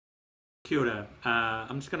Kia ora.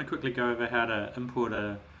 I'm just going to quickly go over how to import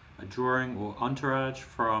a drawing or Entourage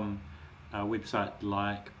from a website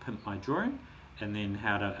like Pimp My Drawing, and then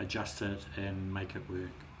how to adjust it and make it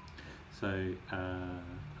work. So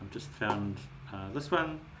I've just found this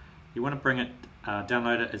one. You want to bring it,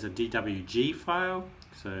 download it as a DWG file,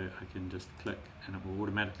 so I can just click and it will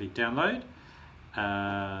automatically download.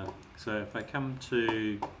 So if I come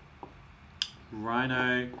to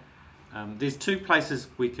Rhino, there's two places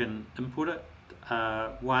we can import it.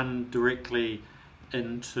 One directly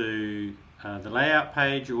into the layout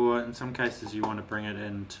page, or in some cases you want to bring it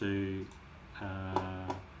into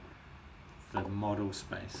the model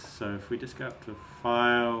space. So if we just go up to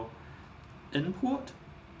File, Import,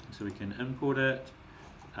 so we can import it.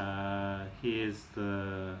 Here's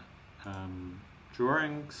the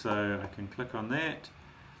drawing, so I can click on that,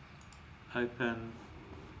 open.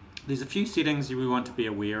 There's a few settings we want to be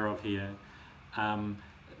aware of here.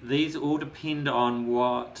 These all depend on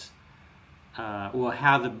what or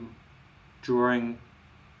how the drawing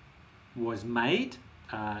was made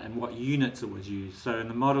and what units it was used. So in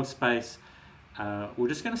the model space, we're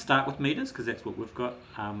just going to start with meters because that's what we've got,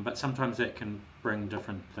 but sometimes that can bring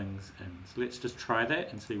different things in. So let's just try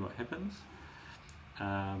that and see what happens.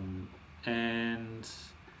 And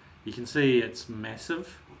you can see it's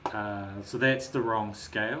massive, so that's the wrong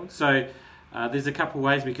scale. So there's a couple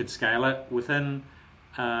ways we could scale it within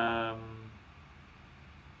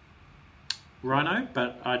Rhino,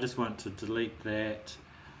 but I just want to delete that,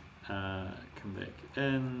 come back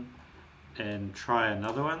in and try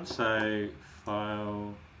another one. So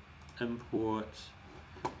File, Import,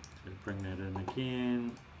 so bring that in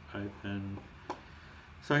again, open.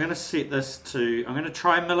 So I'm going to set this to, I'm going to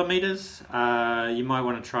try millimeters. You might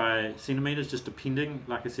want to try centimeters, just depending.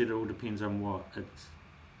 Like I said, it all depends on what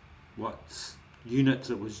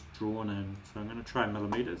units it was drawn in. So I'm going to try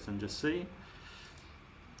millimeters and just see.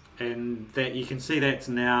 And that you can see that's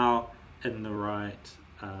now in the right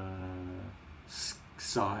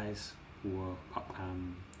size or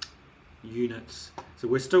units. So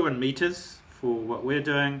we're still in meters for what we're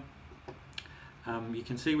doing. You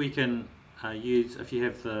can see we can use, if you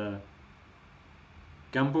have the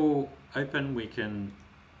gumball open, we can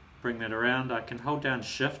bring that around. I can hold down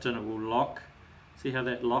shift and it will lock. See how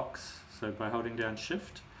that locks? So by holding down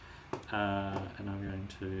shift, and I'm going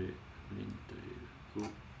to then do,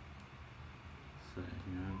 so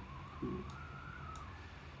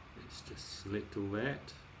let's just select all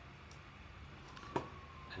that,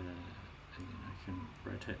 and then I can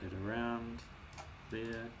rotate that around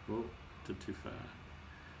there. Oh, did too far.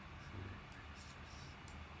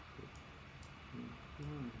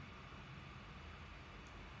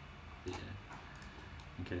 There.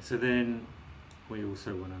 Okay, so then we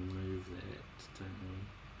also want to move that, don't we?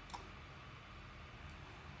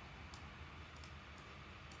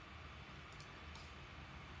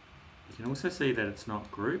 You can also see that it's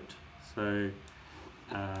not grouped, so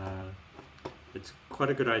it's quite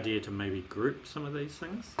a good idea to maybe group some of these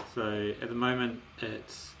things. So at the moment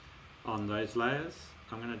it's on those layers.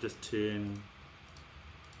 I'm going to just turn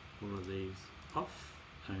all of these off.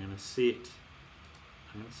 I'm going to set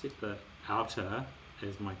the outer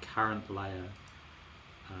as my current layer.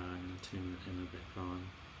 I'm going to turn the inner back on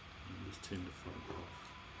and just turn the default off.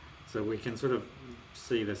 So we can sort of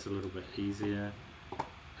see this a little bit easier.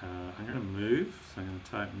 I'm going to move, so I'm going to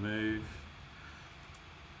type move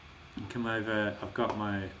and come over. I've got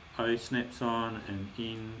my O snaps on and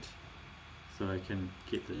end, so I can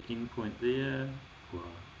get the end point there.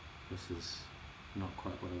 Well, this is not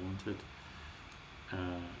quite what I wanted.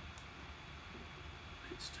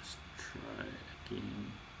 Let's just try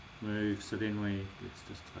again. Move, so then let's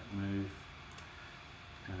just type move,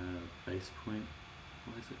 base point.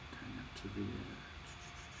 Why is it going up to there?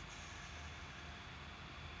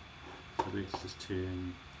 So let's just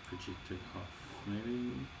turn projected off,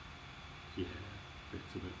 maybe. Yeah,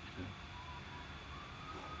 that's a bit better.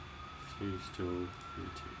 Fuse tool,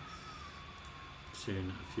 vertex. Turn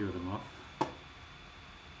a few of them off.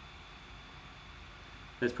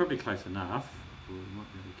 That's probably close enough. We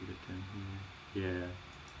might be able to get it down here. Yeah.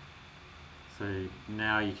 So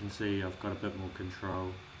now you can see I've got a bit more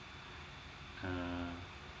control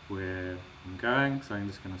where I'm going. So I'm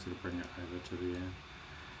just going to sort of bring it over to there.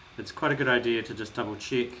 It's quite a good idea to just double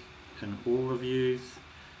check in all the views.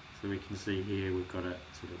 So we can see here we've got it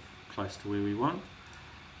sort of close to where we want.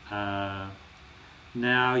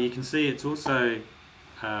 Now you can see it's also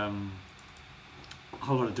a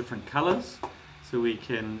whole lot of different colors. So we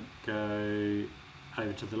can go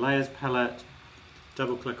over to the layers palette,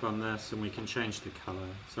 double click on this, and we can change the color.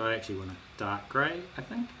 So I actually want it dark gray, I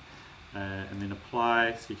think. and then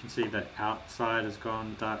apply. So you can see the outside has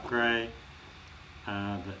gone dark grey.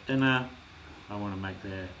 The inner, I'm going to make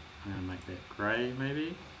that grey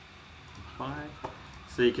maybe. Apply.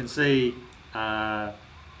 So you can see that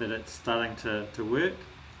it's starting to work.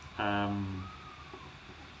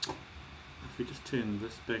 If we just turn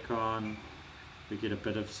this back on, we get a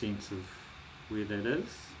bit of sense of where that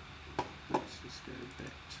is. Let's just go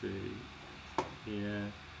back to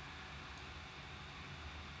here.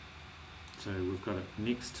 So we've got it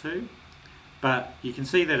next to, but you can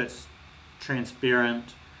see that it's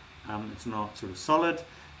transparent, it's not sort of solid.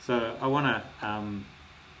 So I want to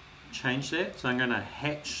change that. So I'm going to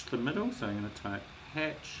hatch the middle. So I'm going to type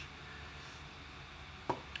hatch,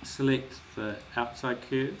 select the outside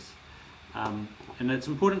curves. And it's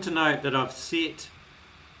important to note that I've set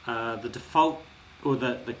the default or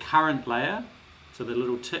the current layer, so the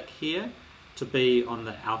little tick here, to be on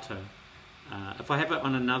the outer. If I have it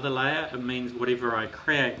on another layer, it means whatever I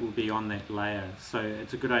create will be on that layer. So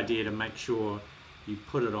it's a good idea to make sure you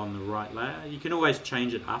put it on the right layer. You can always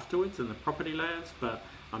change it afterwards in the property layers, but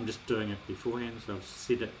I'm just doing it beforehand, so I've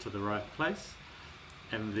set it to the right place.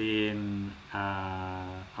 And then I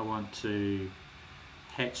want to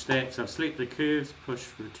hatch that, so I've selected the curves, push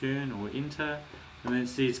return or enter, and then it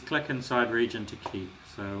says click inside region to keep.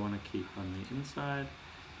 So I want to keep on the inside.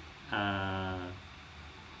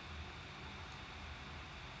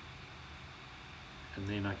 And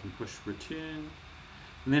then I can push return.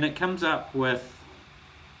 And then it comes up with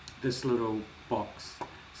this little box.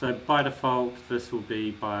 So by default, this will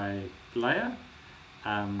be by layer.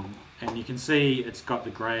 And you can see it's got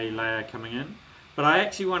the grey layer coming in. But I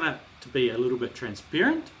actually want it to be a little bit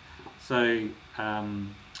transparent. So you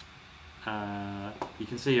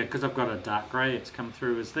can see it, because I've got a dark grey, it's come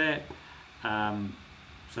through as that.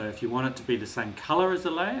 So if you want it to be the same colour as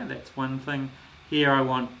the layer, that's one thing. Here I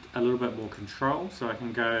want a little bit more control, so I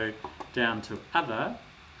can go down to other,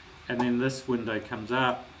 and then this window comes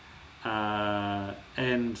up,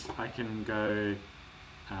 and I can go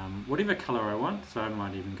whatever colour I want. So I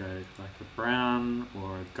might even go like a brown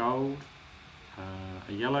or a gold,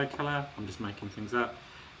 a yellow colour. I'm just making things up.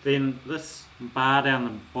 Then this bar down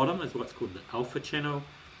the bottom is what's called the alpha channel.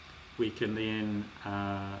 We can then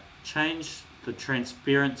change the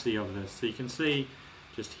transparency of this. So you can see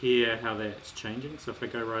just here how that's changing. So if I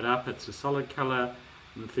go right up, it's a solid colour,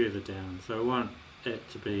 and further down. So I want it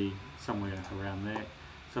to be somewhere around there.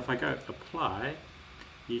 So if I go apply,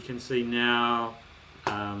 you can see now,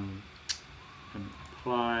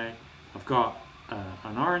 apply, I've got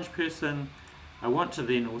an orange person. I want to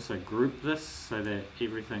then also group this so that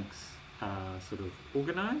everything's sort of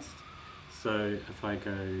organised. So if I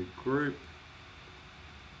go group,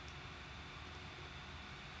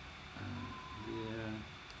 there,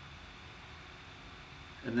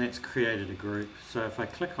 and that's created a group. So if I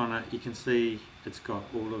click on it, you can see it's got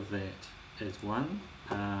all of that as one.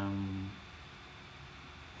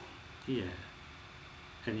 Yeah,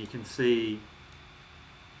 and you can see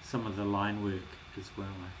some of the line work as well,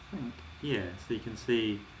 I think. Yeah, so you can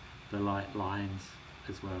see the light lines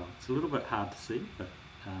as well. It's a little bit hard to see, but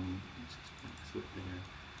let's just make this a bit bigger.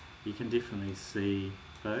 You can definitely see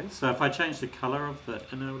those. So if I change the colour of the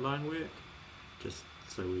inner line work, just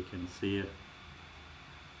so we can see it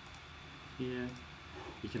here,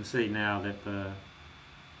 you can see now that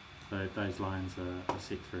those lines are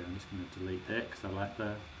set through. I'm just going to delete that because I like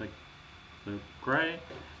the grey.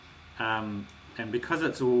 And because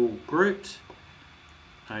it's all grouped,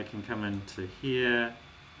 I can come into here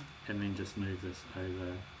and then just move this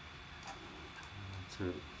over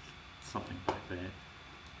to something like that.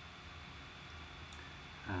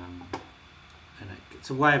 And it's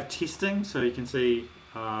a way of testing, so you can see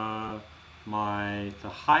the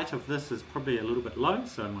height of this is probably a little bit low,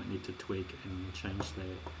 so I might need to tweak and change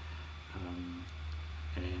that,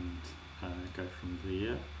 and go from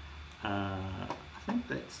there. I think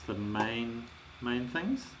that's the main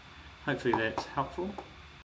things. Hopefully that's helpful.